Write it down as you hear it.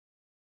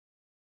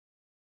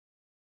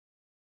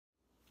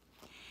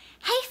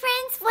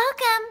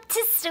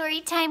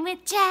Storytime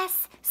with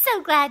Jess. So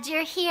glad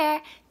you're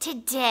here.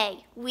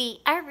 Today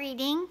we are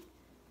reading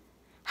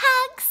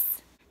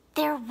Hugs.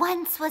 There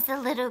once was a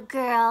little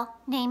girl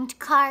named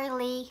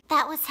Carly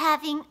that was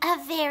having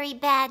a very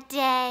bad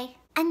day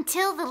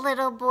until the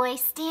little boy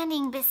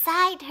standing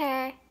beside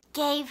her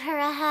gave her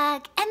a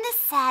hug and the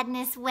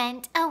sadness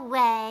went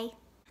away.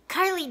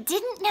 Carly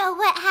didn't know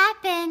what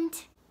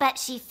happened, but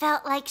she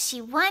felt like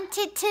she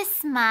wanted to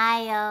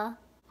smile.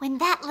 When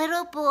that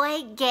little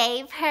boy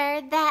gave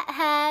her that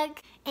hug,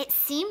 it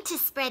seemed to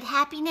spread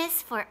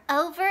happiness for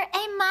over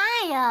a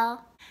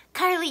mile.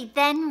 Carly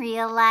then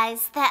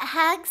realized that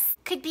hugs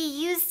could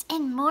be used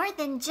in more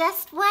than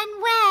just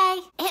one way.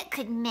 It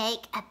could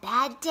make a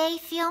bad day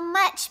feel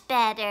much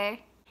better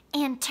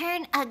and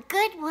turn a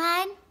good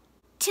one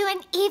to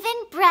an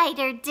even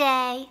brighter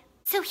day.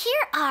 So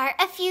here are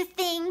a few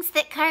things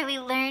that Carly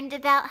learned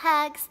about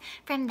hugs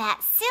from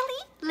that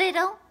silly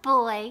little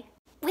boy.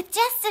 With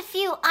just a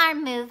few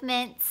arm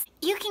movements,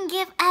 you can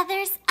give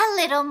others a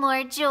little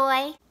more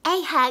joy.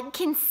 A hug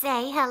can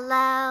say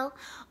hello,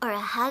 or a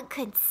hug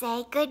could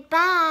say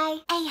goodbye.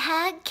 A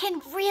hug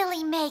can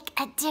really make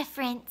a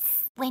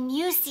difference when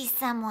you see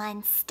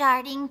someone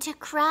starting to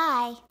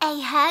cry.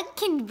 A hug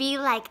can be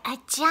like a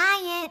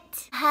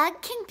giant. A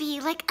hug can be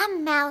like a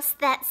mouse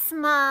that's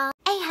small.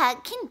 A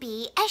hug can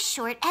be as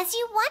short as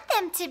you want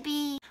them to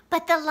be,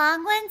 but the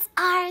long ones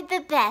are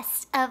the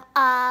best of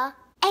all.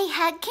 A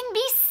hug can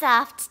be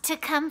soft to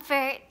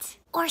comfort,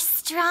 or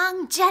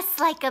strong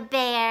just like a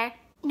bear.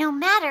 No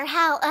matter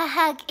how a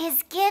hug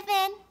is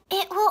given,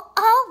 it will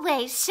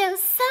always show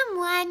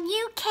someone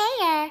you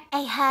care.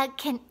 A hug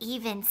can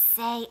even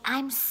say,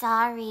 "I'm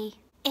sorry."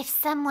 If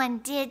someone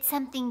did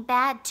something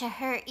bad to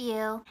hurt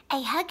you,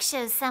 a hug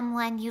shows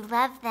someone you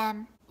love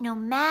them, no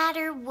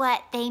matter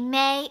what they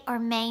may or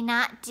may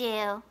not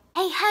do.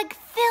 A hug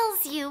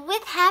fills you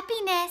with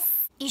happiness.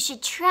 You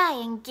should try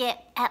and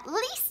get at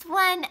least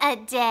one a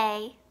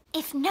day.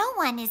 If no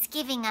one is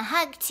giving a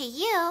hug to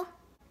you,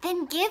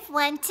 then give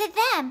one to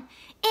them.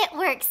 It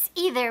works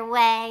either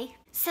way.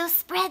 So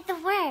spread the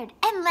word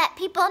and let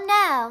people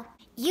know.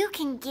 You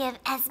can give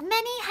as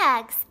many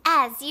hugs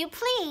as you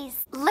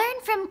please. Learn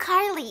from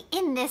Carly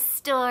in this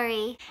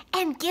story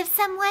and give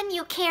someone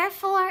you care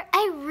for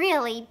a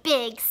really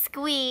big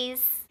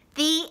squeeze.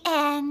 The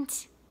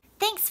end.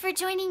 Thanks for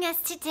joining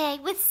us today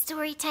with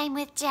Storytime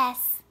with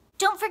Jess.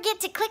 Don't forget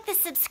to click the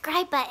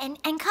subscribe button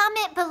and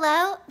comment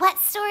below what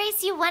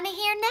stories you want to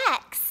hear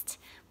next.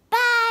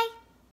 Bye!